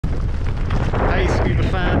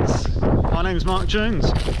my name's Mark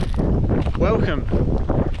Jones. Welcome.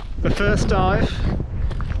 The first dive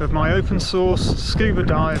of my open source scuba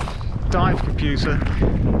dive computer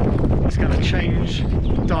is going to change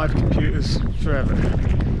dive computers forever.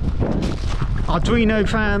 Arduino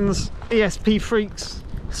fans, ESP freaks,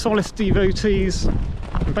 Solace devotees,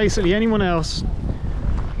 and basically anyone else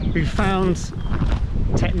who found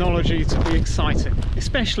technology to be exciting,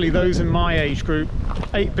 especially those in my age group,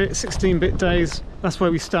 8-bit, 16-bit days, that's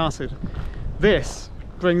where we started. This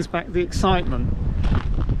brings back the excitement.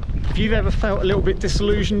 If you've ever felt a little bit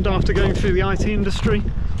disillusioned after going through the IT industry,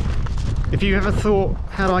 if you ever thought,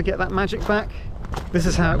 how do I get that magic back? This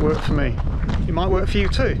is how it worked for me. It might work for you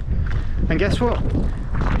too. And guess what?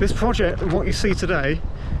 This project and what you see today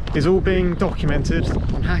is all being documented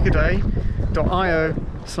on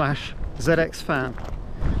hackaday.io/ZXFan.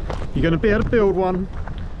 You're going to be able to build one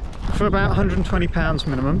for about £120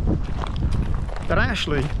 minimum. But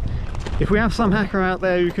actually, if we have some hacker out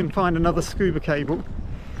there who can find another scuba cable,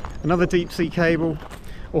 another deep sea cable,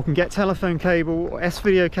 or can get telephone cable or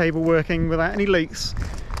S-video cable working without any leaks,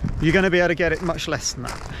 you're going to be able to get it much less than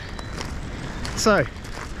that. So,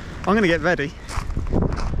 I'm going to get ready,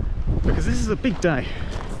 because this is a big day.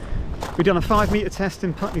 We've done a 5-metre test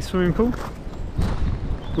in Putney swimming pool.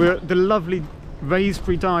 We're at the lovely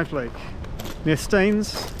Raisbury Dive Lake near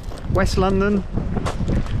Staines, West London.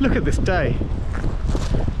 Look at this day.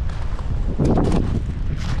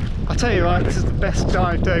 I tell you right, this is the best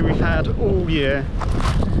dive day we've had all year.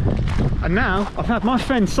 And now I've had my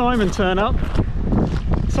friend Simon turn up.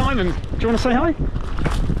 Simon, do you want to say hi?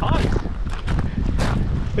 Hi.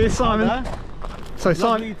 Here's Simon. Hi there. So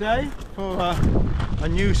lovely day for a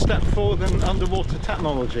new step forward in underwater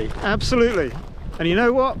technology. Absolutely. And you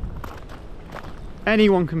know what?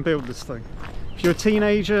 Anyone can build this thing. If you're a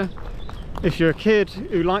teenager, if you're a kid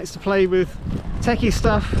who likes to play with techie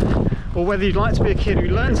stuff, or whether you'd like to be a kid who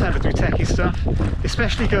learns how to do techie stuff,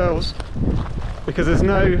 especially girls, because there's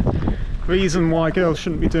no reason why girls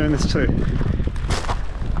shouldn't be doing this too.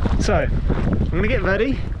 So, I'm going to get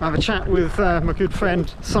ready, have a chat with my good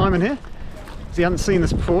friend Simon here, because he hasn't seen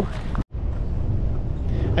this before.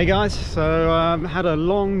 Hey guys, so had a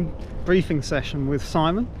long briefing session with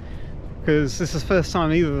Simon, because this is the first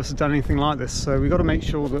time either of us have done anything like this, so we've got to make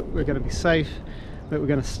sure that we're going to be safe, that we're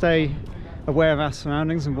going to stay aware of our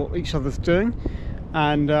surroundings and what each other's doing,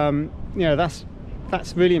 and you know, that's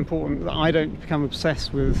really important, that I don't become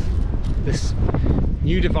obsessed with this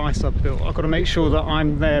new device I've built. I've got to make sure that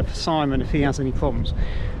I'm there for Simon if he has any problems.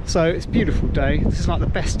 So it's a beautiful day. This is like the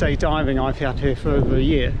best day diving I've had here for over a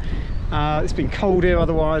year. It's been cold here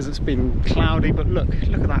otherwise, it's been cloudy, but look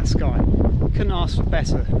at that sky. Couldn't ask for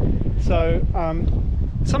better. So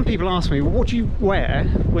some people ask me, well, what do you wear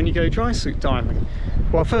when you go dry suit diving?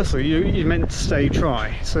 Well, firstly, you're meant to stay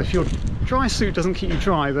dry. So if your dry suit doesn't keep you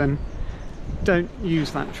dry, then don't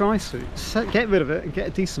use that dry suit. So get rid of it and get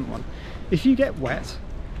a decent one. If you get wet,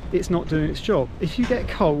 it's not doing its job. If you get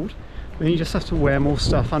cold, then you just have to wear more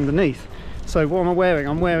stuff underneath. So what am I wearing?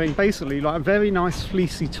 I'm wearing basically like a very nice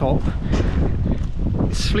fleecy top.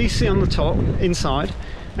 It's fleecy on the top, inside,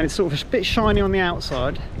 and it's sort of a bit shiny on the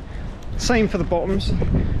outside. Same for the bottoms.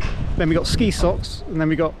 Then we got ski socks, and then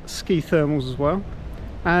we got ski thermals as well.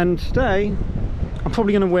 And today, I'm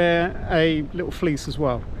probably going to wear a little fleece as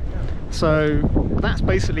well. So that's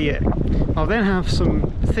basically it. I'll then have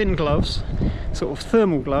some thin gloves, sort of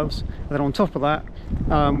thermal gloves, and then on top of that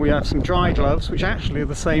we have some dry gloves, which actually are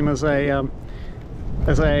the same as a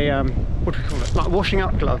what do we call it, like a washing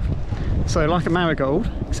up glove, so like a marigold,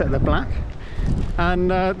 except they're black.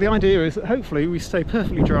 And the idea is that hopefully we stay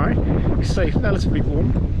perfectly dry, we stay relatively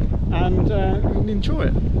warm, and enjoy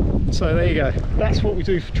it. So there you go, that's what we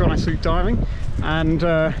do for dry suit diving. And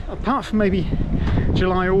apart from maybe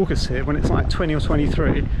July, August here, when it's like 20 or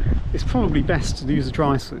 23, it's probably best to use a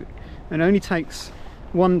dry suit. It only takes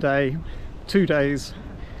 1 day, 2 days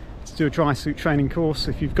to do a dry suit training course.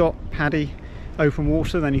 If you've got PADI, open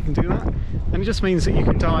water, then you can do that. And it just means that you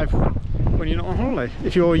can dive when you're not on holiday.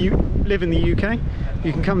 If you live in the UK,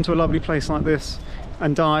 you can come to a lovely place like this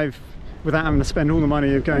and dive without having to spend all the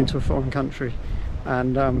money of going to a foreign country,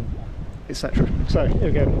 and etc. So here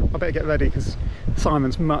we go. I better get ready because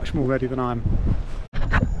Simon's much more ready than I am.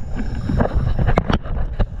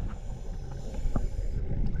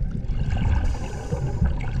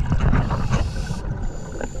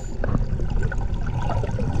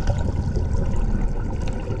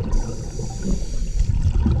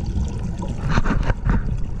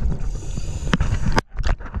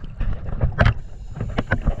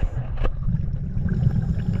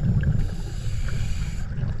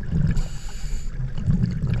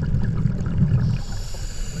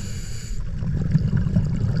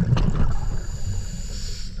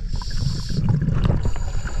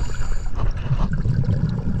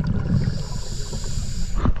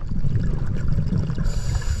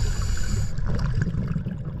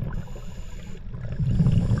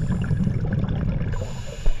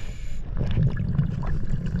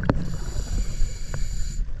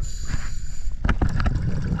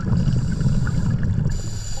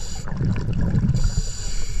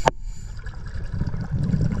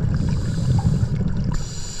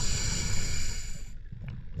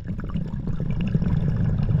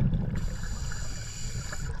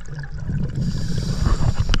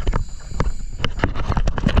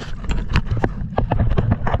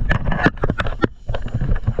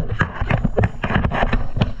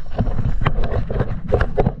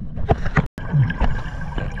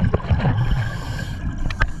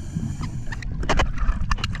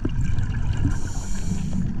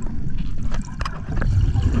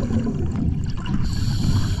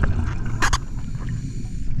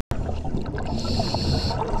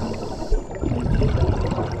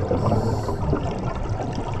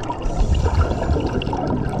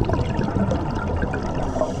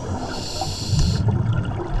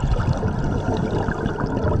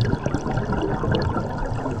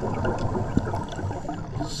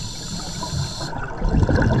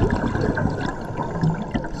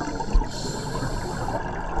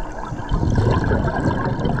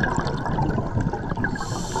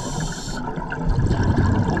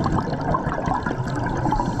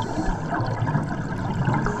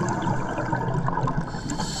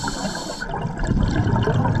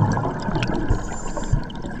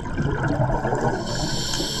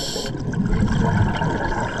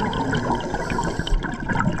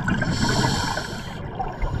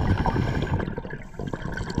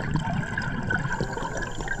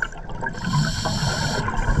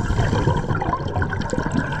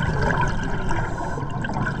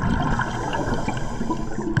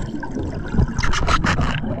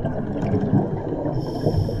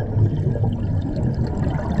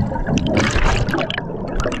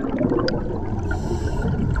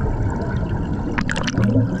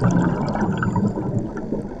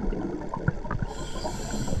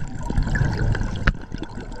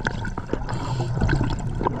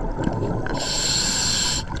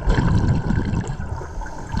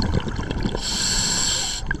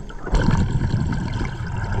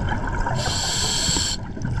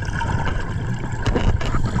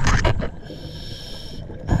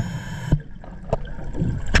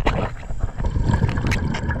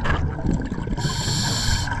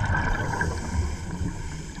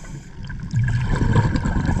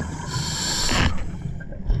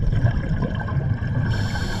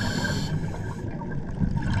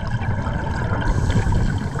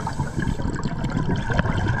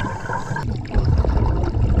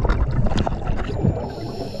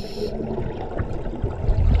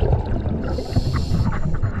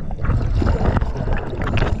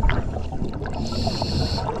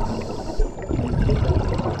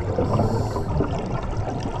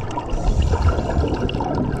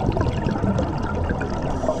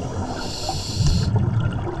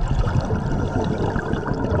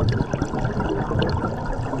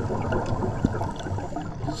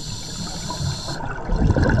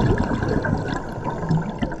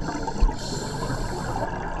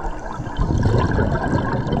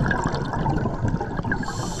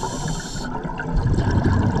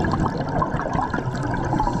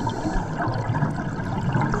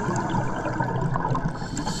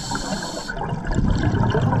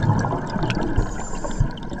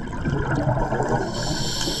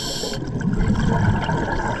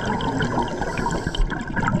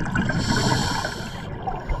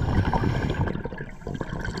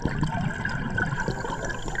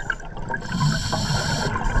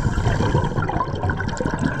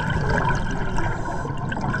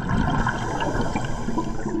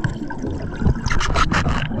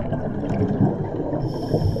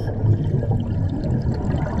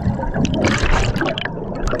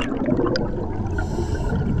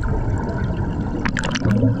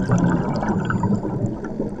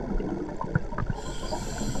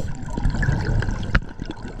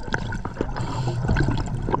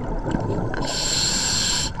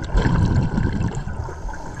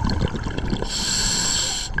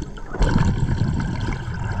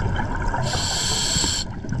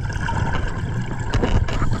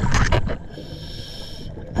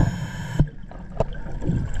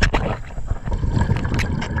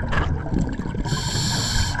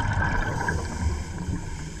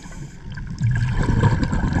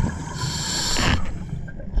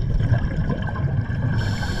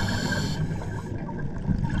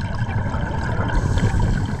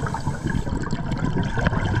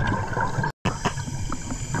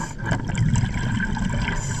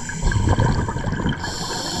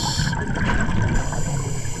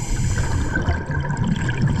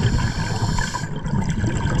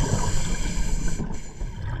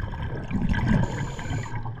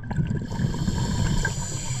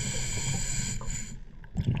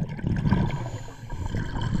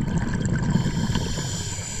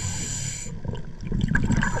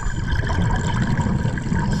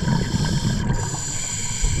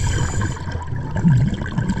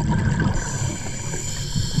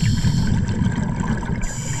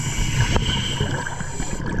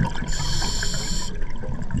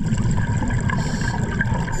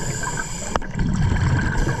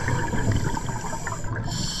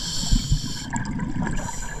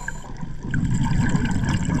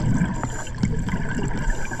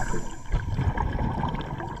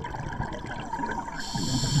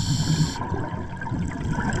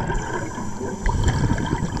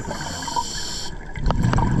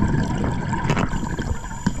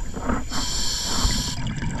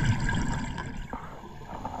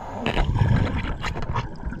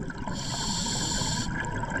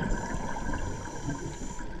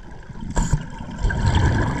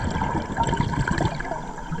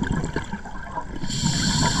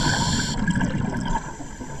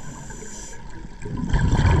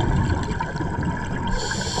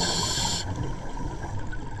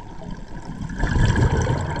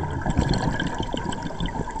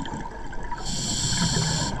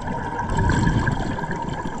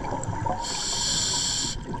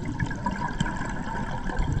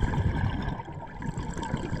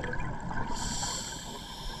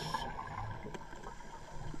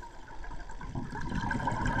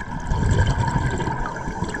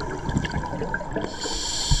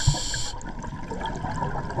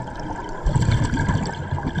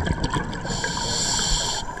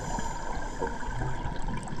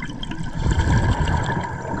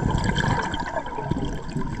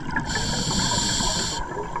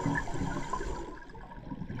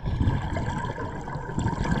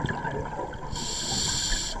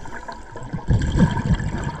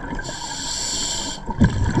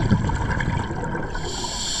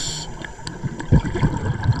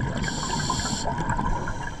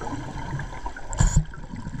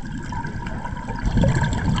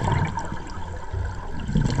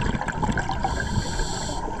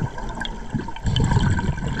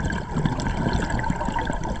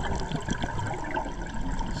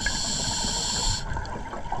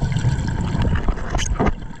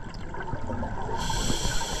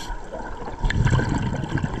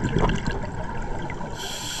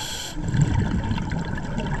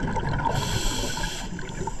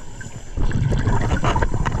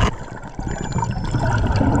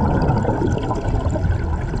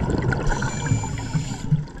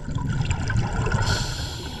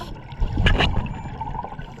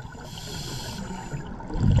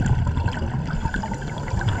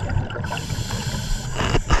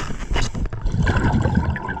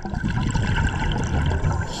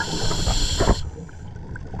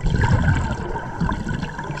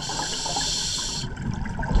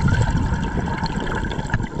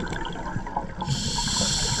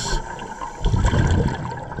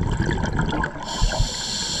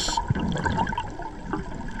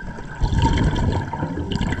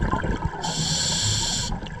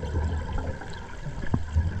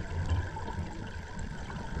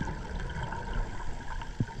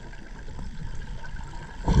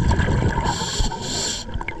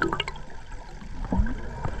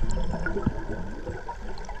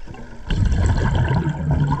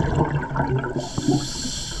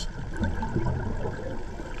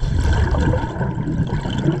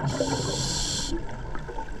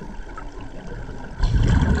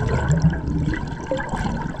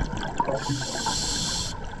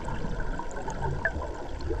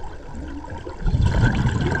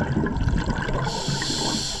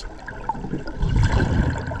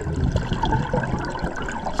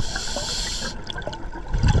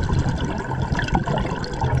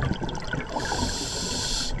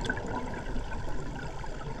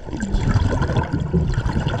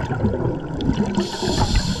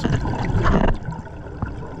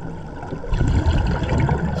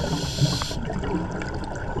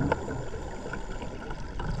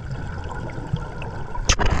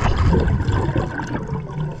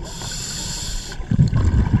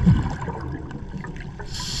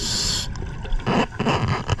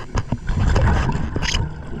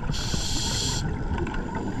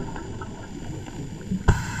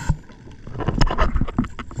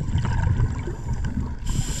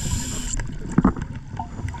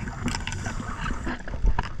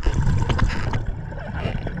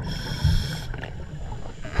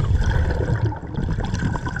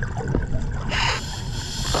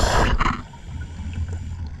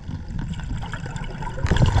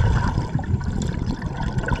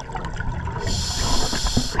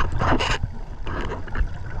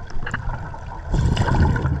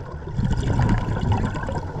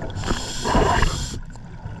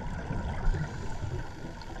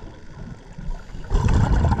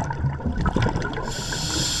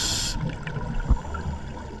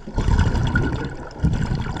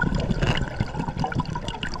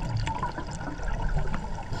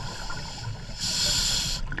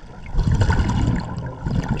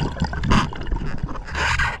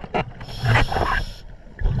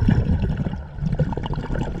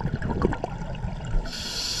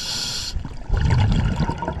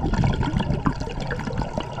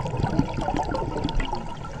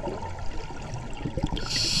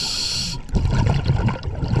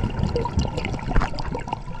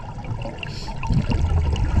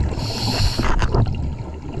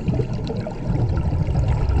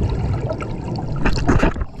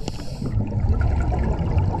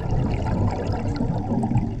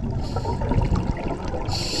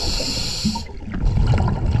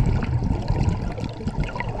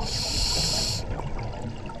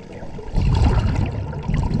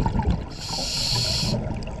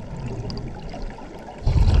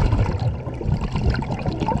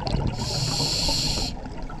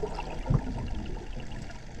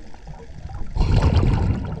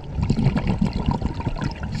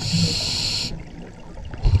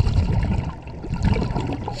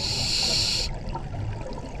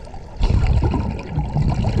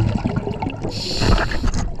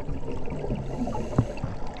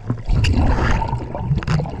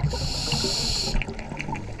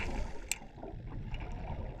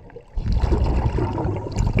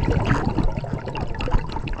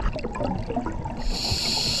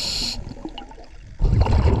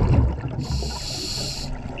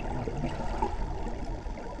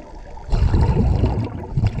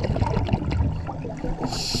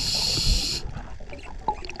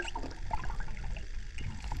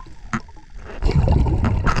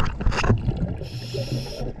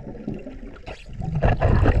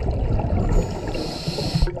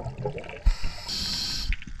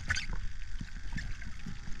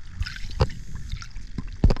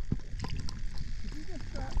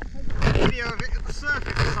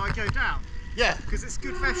 we go down? Yeah. Because it's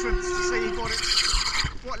good reference to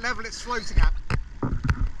see what level it's floating at.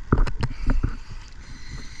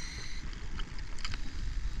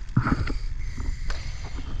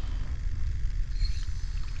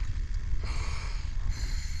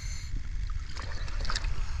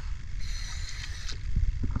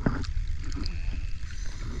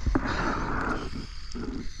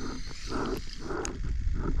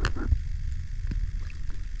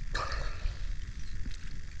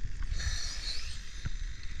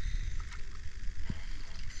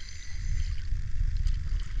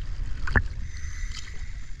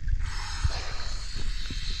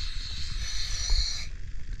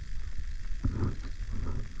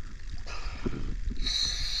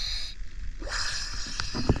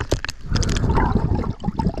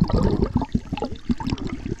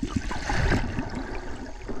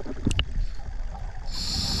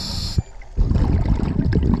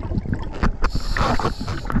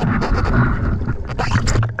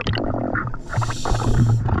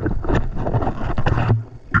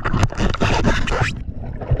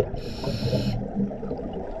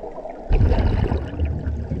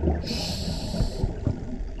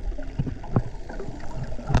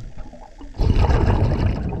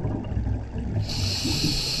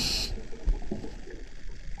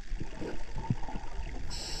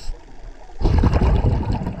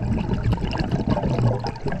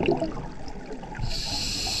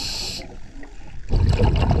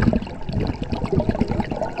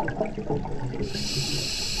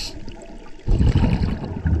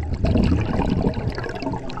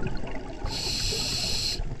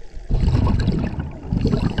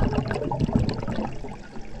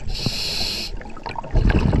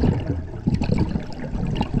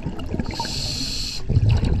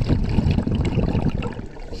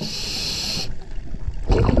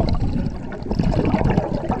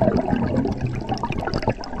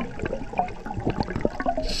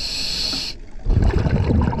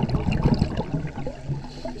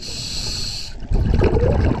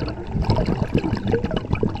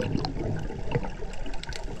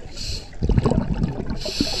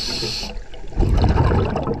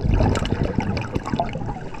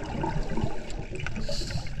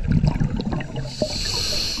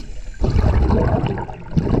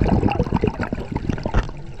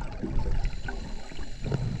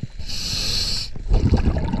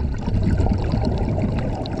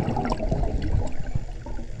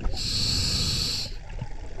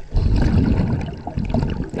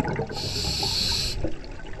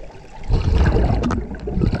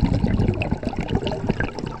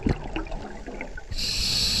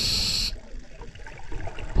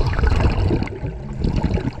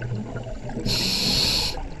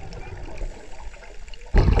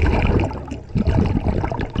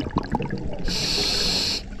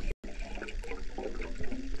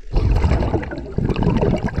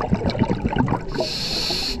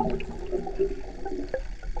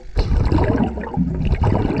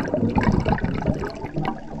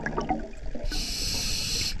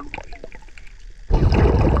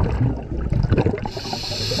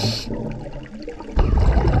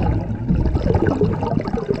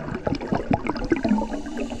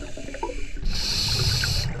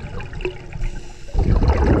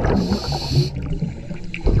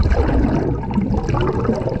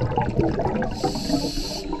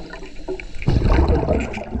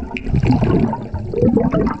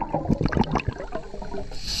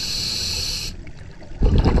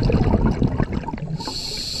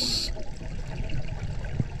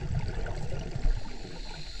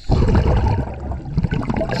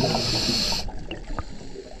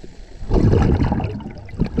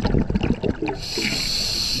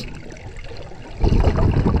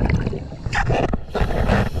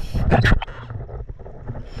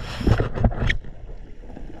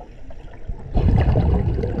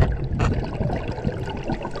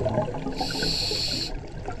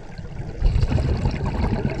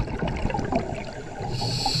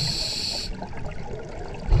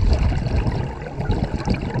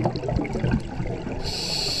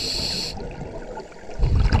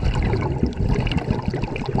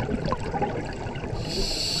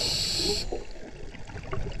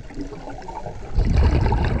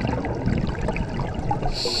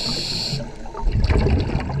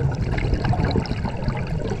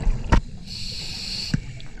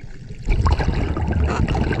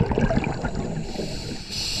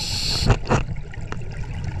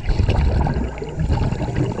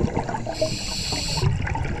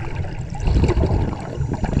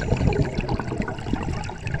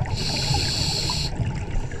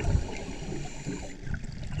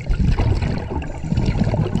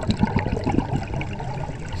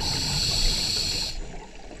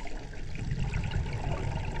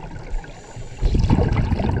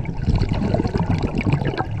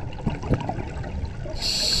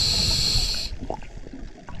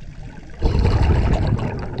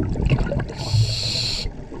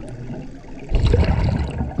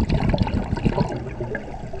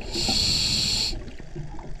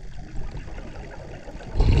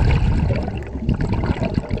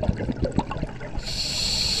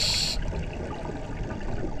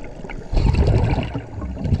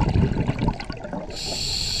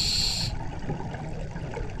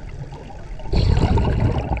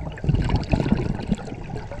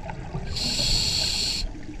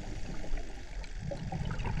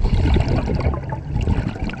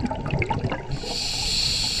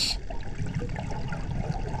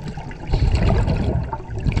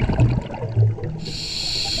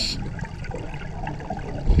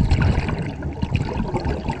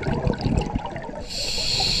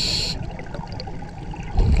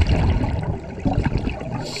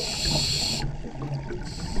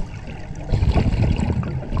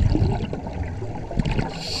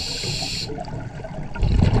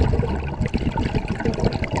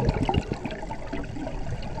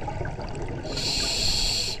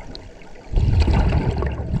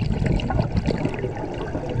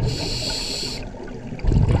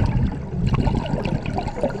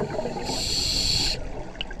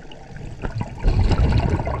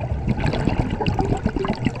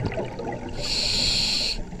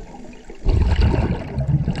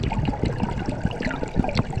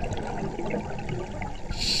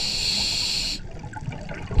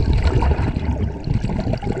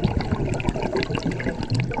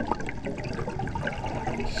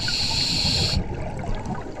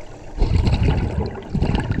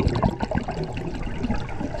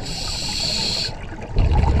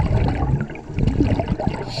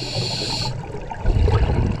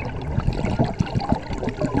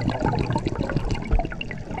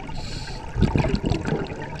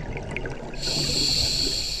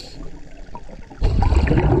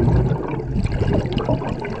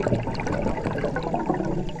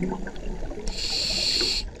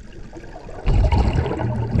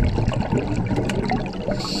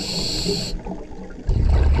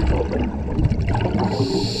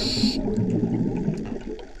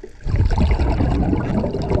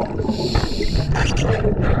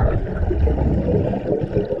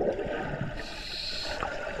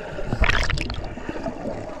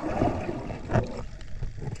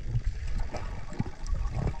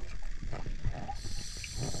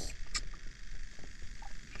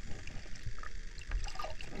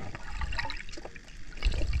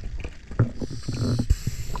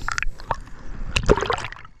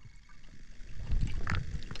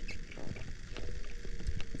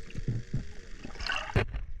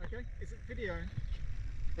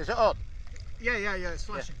 Is it on? Yeah, it's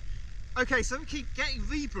flashing. Yeah. Okay, so we keep getting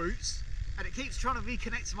reboots, and it keeps trying to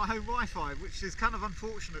reconnect to my home Wi-Fi, which is kind of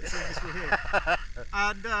unfortunate seeing as we're here.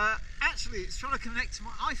 And actually, it's trying to connect to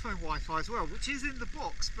my iPhone Wi-Fi as well, which is in the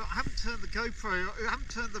box, but I haven't turned the GoPro, I haven't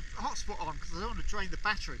turned the hotspot on because I don't want to drain the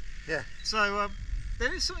battery. Yeah. So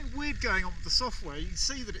there is something weird going on with the software. You can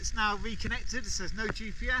see that it's now reconnected. It says no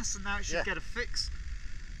GPS, and now it should get a fix.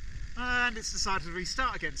 And it's decided to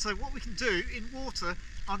restart again. So what we can do in water,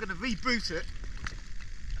 I'm going to reboot it.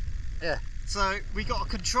 Yeah. So we got a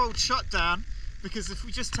controlled shutdown, because if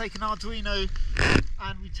we just take an Arduino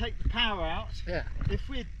and we take the power out, if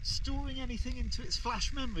we're storing anything into its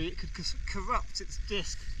flash memory, it could corrupt its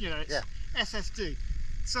disk, you know, its SSD.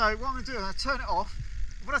 So what I'm going to do is I turn it off.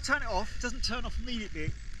 When I turn it off, it doesn't turn off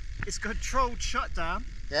immediately. It's a controlled shutdown.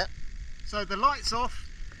 Yeah. So the light's off.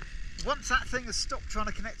 Once that thing has stopped trying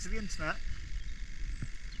to connect to the internet,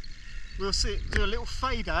 we'll see it do a little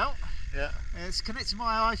fade out. Yeah. It's connected to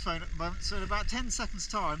my iPhone at the moment, so in about 10 seconds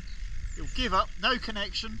time, it'll give up, no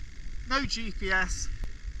connection, no GPS.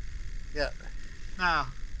 Yeah. Now,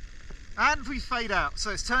 and we fade out, so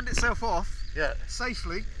it's turned itself off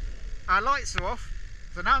safely. Our lights are off,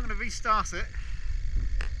 so now I'm going to restart it.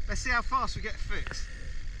 Let's see how fast we get fixed.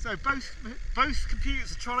 So both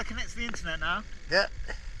computers are trying to connect to the internet now. Yeah.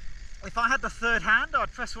 If I had the third hand,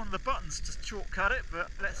 I'd press one of the buttons to shortcut it, but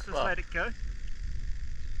let's just let it go.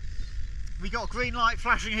 We got a green light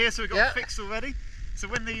flashing here, so we've got it fixed already. So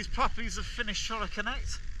when these puppies have finished trying to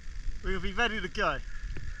connect, we'll be ready to go.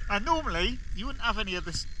 And normally, you wouldn't have any of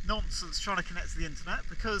this nonsense trying to connect to the internet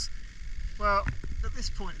because, well, at this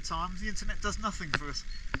point in time, the internet does nothing for us.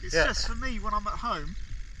 It's just for me, when I'm at home,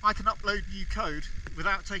 I can upload new code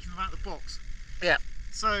without taking them out of the box. Yeah.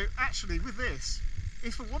 So actually, with this,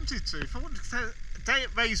 if I wanted to take a day at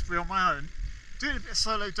Raysbury on my own, doing a bit of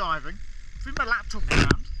solo diving, bring my laptop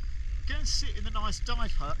around, go and sit in the nice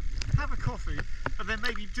dive hut, have a coffee, and then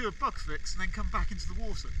maybe do a bug fix and then come back into the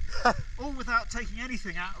water. All without taking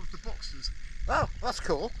anything out of the boxes. Oh, that's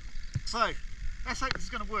cool. So, let's hope this is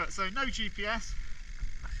going to work. So, no GPS,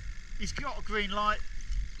 he's got a green light,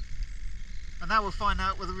 and now we'll find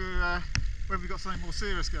out whether we've got something more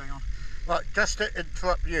serious going on. Right, just to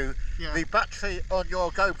interrupt you, the battery on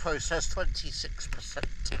your GoPro says 26%.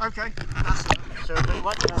 Okay, that's it. So it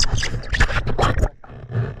went down.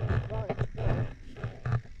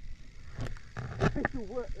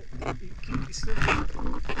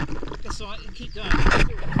 That's alright, you can keep going.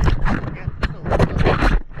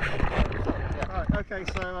 Right, okay,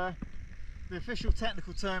 so the official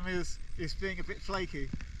technical term is being a bit flaky.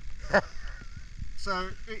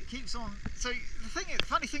 So it keeps on. So the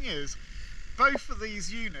funny thing is, both of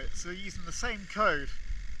these units are using the same code,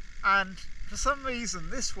 and for some reason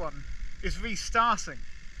this one is restarting.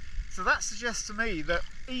 So that suggests to me that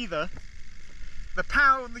either the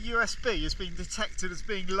power on the USB is being detected as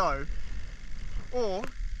being low, or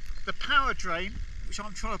the power drain, which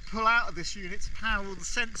I'm trying to pull out of this unit to power all the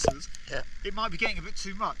sensors, it might be getting a bit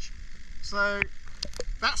too much. So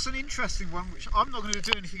that's an interesting one, which I'm not going to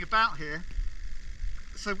do anything about here.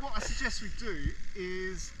 So what I suggest we do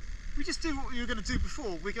is we just do what we were going to do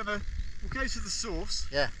before. We'll go to the source,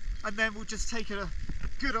 and then we'll just take a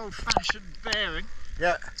good old-fashioned bearing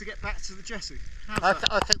to get back to the Jessie. I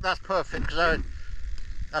think that's perfect, because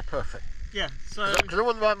that's perfect. Yeah, so... Because I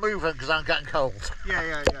wouldn't mind moving because I'm getting cold.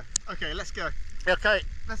 Yeah. Okay, let's go. Okay.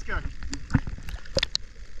 Let's go.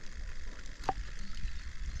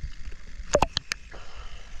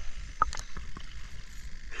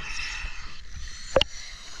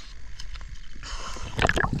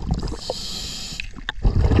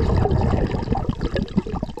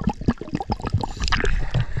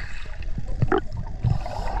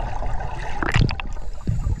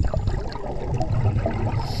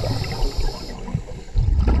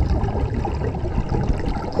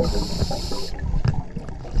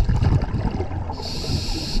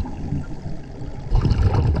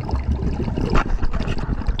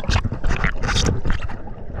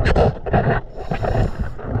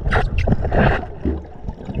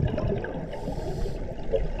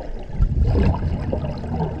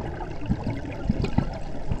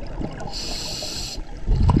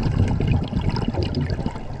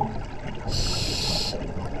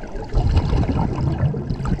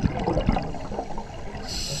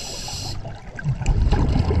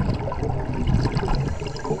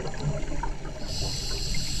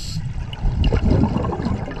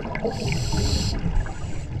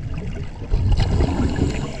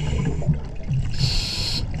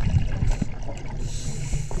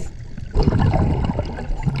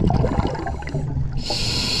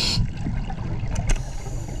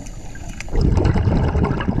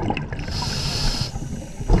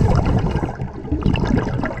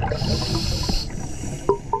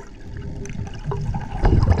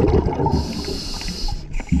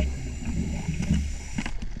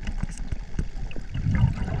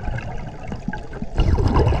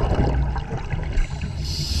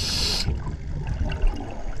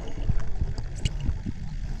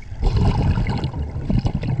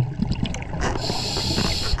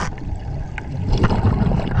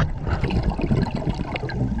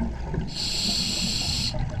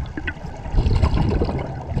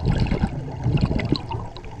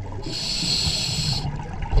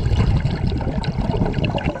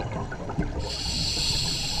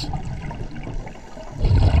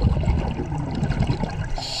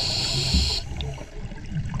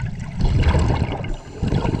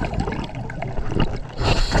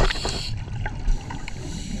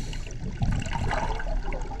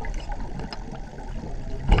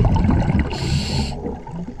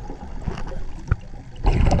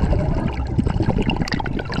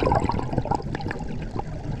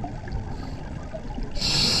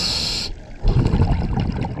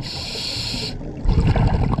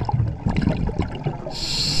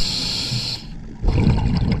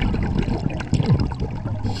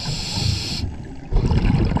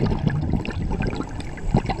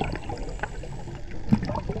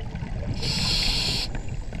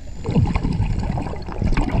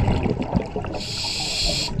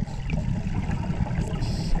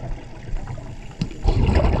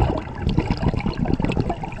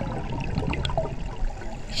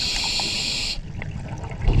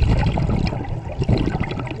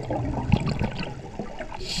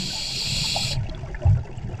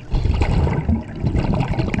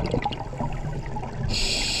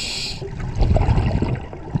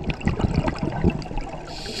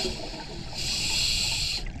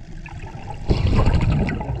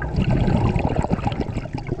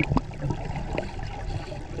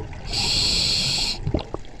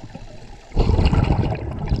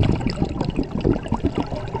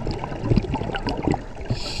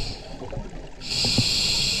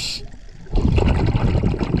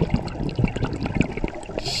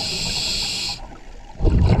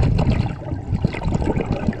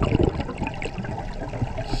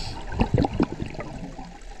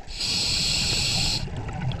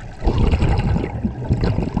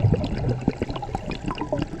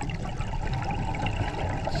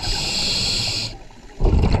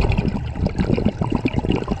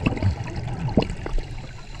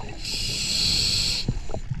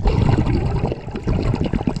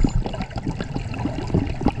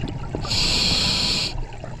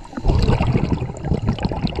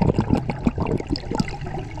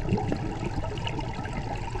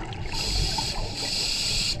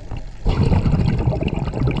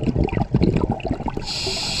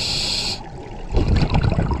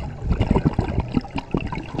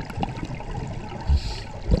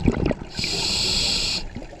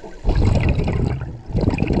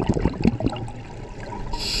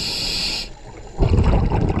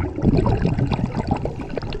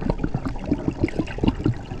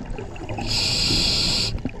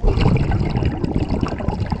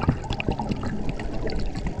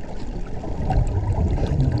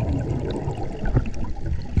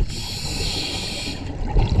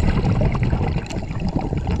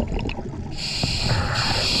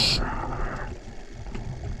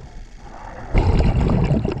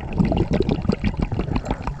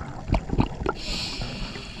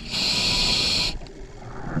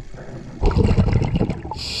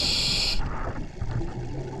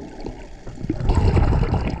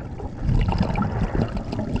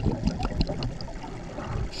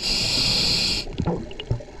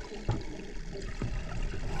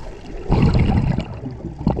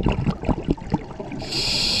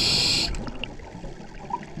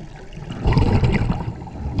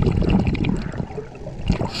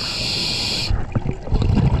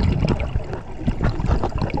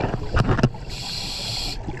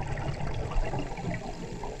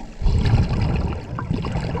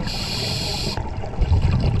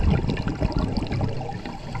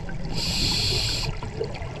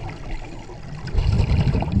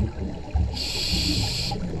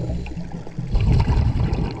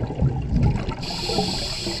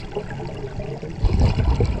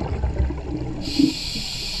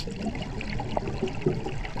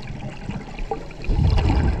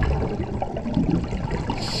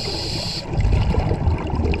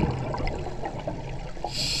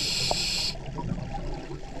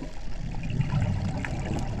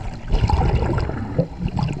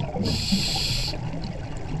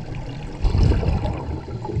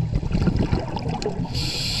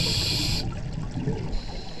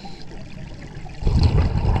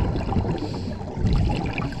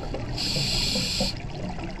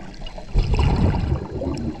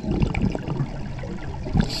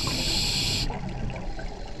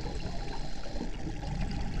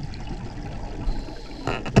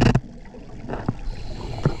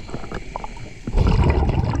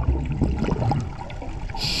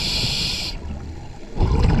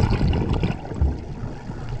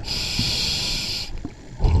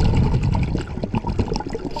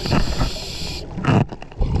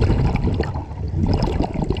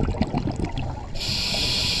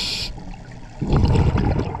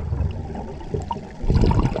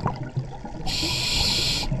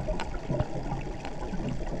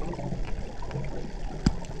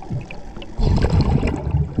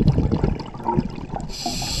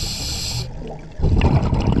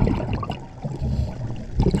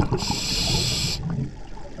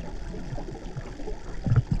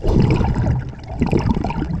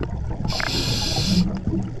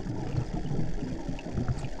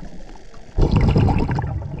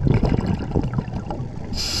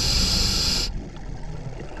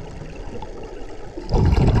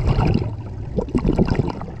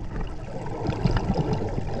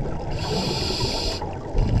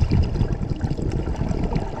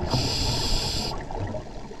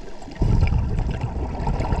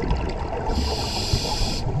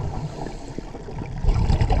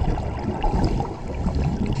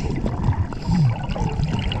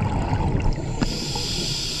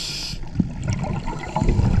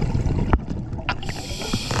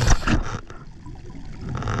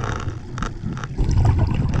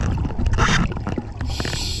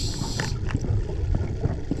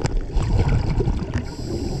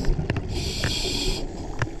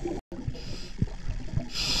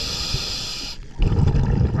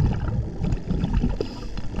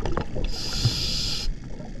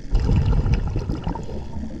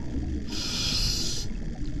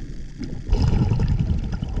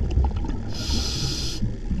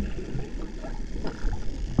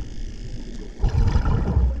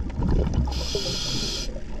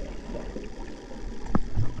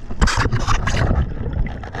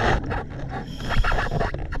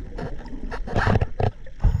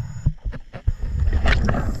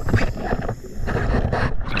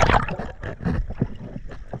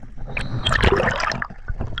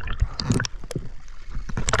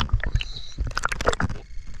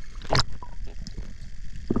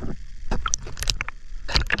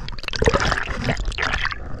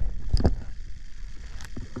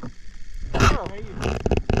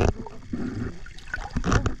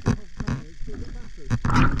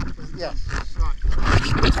 Yes. Right.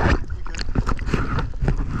 Okay.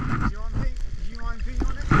 Do you mind being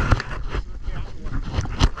on it?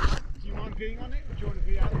 Do you mind being on it, or do you want to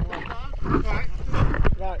be out of the way? Right.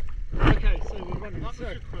 Right. Okay, so we're running. Not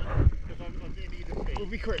because I do need a pee. We'll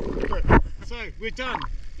be quick. So we're done.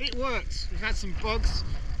 It works. We've had some bugs.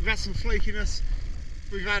 We've had some flakiness.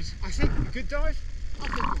 We've had, I think, a good dive. I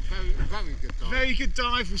think a very, very good dive. Very good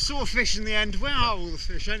dive. We saw a fish in the end. Where are all the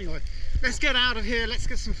fish anyway? Let's get out of here. Let's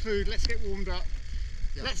get some food. Let's get warmed up.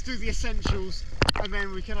 Yeah. Let's do the essentials, and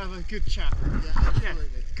then we can have a good chat. Yeah, absolutely.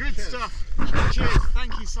 Yeah. Good Cheers. stuff. Cheers.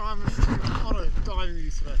 Thank you, Simon. It's been an honour diving with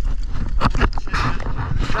you today.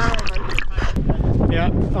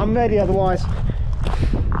 Yeah, I'm ready otherwise.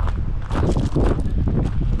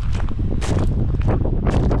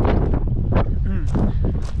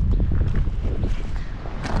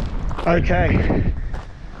 Okay.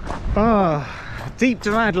 Deep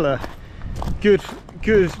Deraddler, good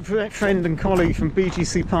friend and colleague from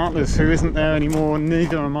BGC Partners, who isn't there anymore,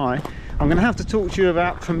 neither am I. I'm going to have to talk to you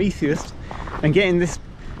about Prometheus and getting this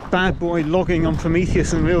bad boy logging on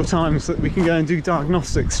Prometheus in real time so that we can go and do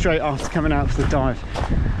diagnostics straight after coming out for the dive.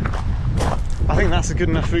 I think that's a good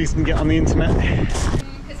enough reason to get on the internet.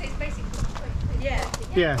 Because it's basically,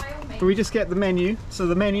 Yeah. Can we just get the menu? So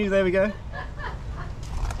the menu, there we go.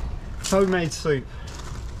 Homemade soup.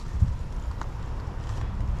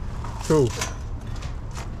 Cool.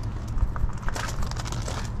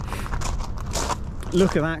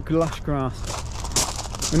 Look at that lush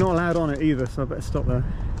grass. We're not allowed on it either, so I better stop there.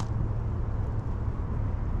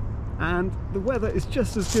 And the weather is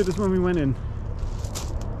just as good as when we went in.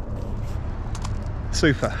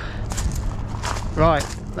 Super. Right,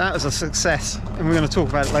 that was a success, and we're going to talk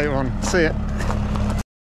about it later on. See ya.